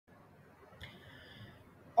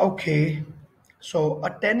Okay, so a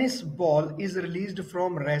tennis ball is released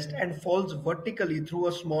from rest and falls vertically through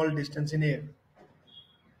a small distance in air.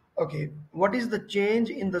 Okay, what is the change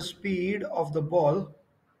in the speed of the ball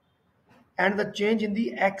and the change in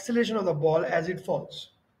the acceleration of the ball as it falls?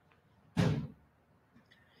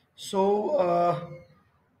 So,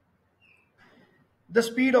 the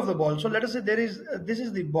speed of the ball. So let us say there is this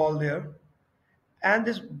is the ball there, and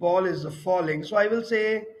this ball is falling. So I will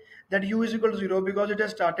say that u is equal to 0 because it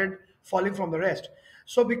has started falling from the rest.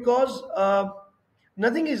 So because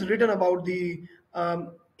nothing is written about the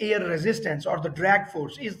air resistance or the drag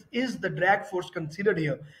force. Is the drag force considered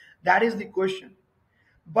here? That is the question.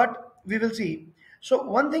 But we will see. So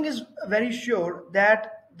one thing is very sure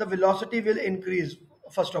that the velocity will increase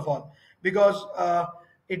first of all because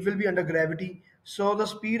it will be under gravity. So the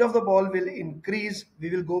speed of the ball will increase. We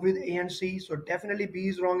will go with A and C. So definitely B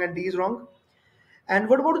is wrong and D is wrong. And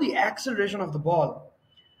what about the acceleration of the ball?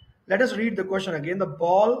 Let us read the question again. The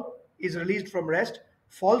ball is released from rest,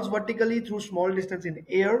 falls vertically through small distance in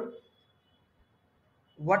air.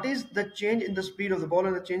 What is the change in the speed of the ball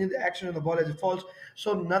and the change in the action of the ball as it falls?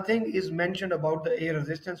 So nothing is mentioned about the air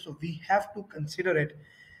resistance, so we have to consider it.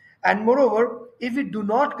 And moreover, if we do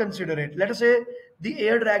not consider it, let us say the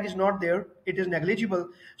air drag is not there, it is negligible,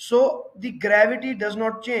 so the gravity does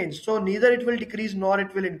not change, so neither it will decrease nor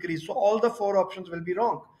it will increase, so all the four options will be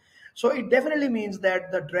wrong. So it definitely means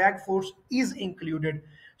that the drag force is included.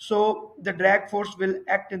 So the drag force will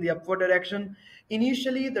act in the upward direction.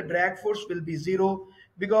 Initially, the drag force will be zero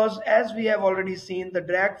because as we have already seen, the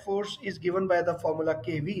drag force is given by the formula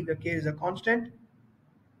kV, where k is a constant.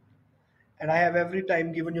 And I have every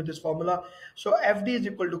time given you this formula. So Fd is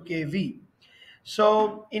equal to kV.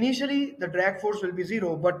 So initially the drag force will be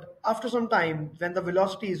zero, but after some time when the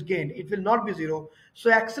velocity is gained, it will not be zero. So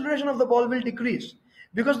acceleration of the ball will decrease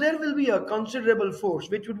because there will be a considerable force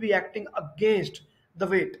which would be acting against the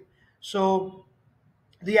weight. So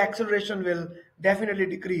the acceleration will definitely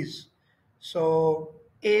decrease. So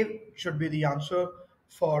A should be the answer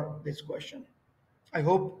for this question. I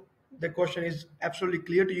hope the question is absolutely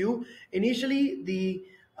clear to you. Initially, the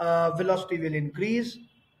velocity will increase,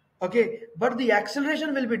 okay, but the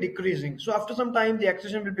acceleration will be decreasing. So after some time, the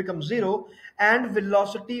acceleration will become zero, and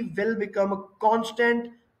velocity will become a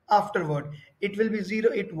constant afterward. It will be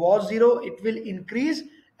zero. It was zero. It will increase,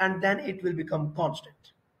 and then it will become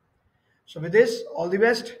constant. So with this, all the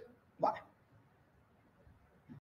best.